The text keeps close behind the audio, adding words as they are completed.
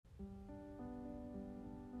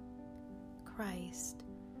Christ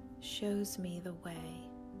shows me the way.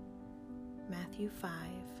 Matthew 5,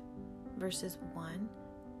 verses 1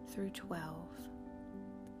 through 12.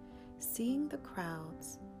 Seeing the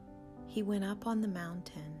crowds, he went up on the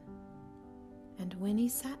mountain, and when he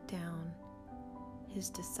sat down, his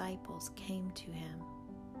disciples came to him.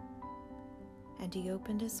 And he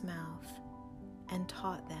opened his mouth and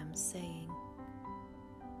taught them, saying,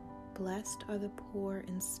 Blessed are the poor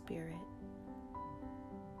in spirit,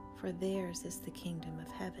 for theirs is the kingdom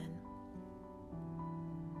of heaven.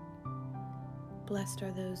 Blessed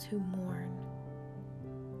are those who mourn,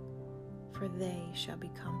 for they shall be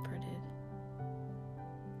comforted.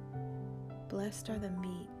 Blessed are the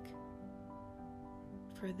meek,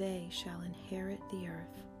 for they shall inherit the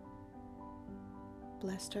earth.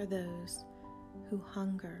 Blessed are those who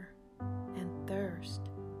hunger and thirst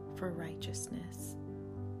for righteousness,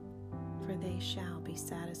 for they shall be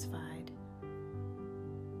satisfied.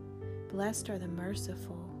 Blessed are the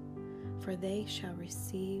merciful, for they shall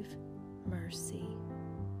receive mercy.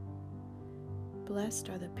 Blessed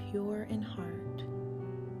are the pure in heart,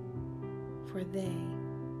 for they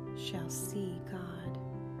shall see God.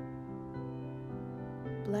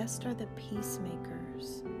 Blessed are the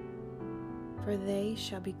peacemakers, for they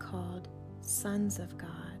shall be called sons of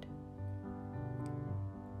God.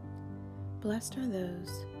 Blessed are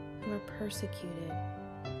those who are persecuted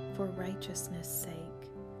for righteousness' sake,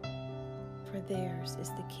 for theirs is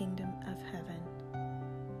the kingdom of heaven.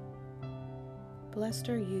 Blessed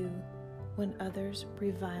are you when others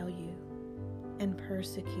revile you and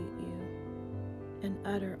persecute you and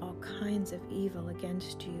utter all kinds of evil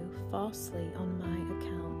against you falsely on my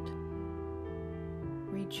account.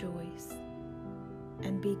 Rejoice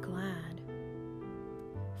and be glad,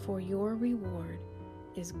 for your reward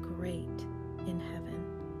is great in heaven.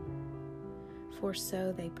 For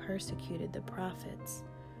so they persecuted the prophets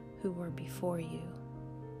who were before you.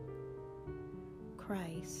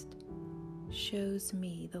 Christ shows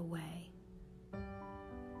me the way.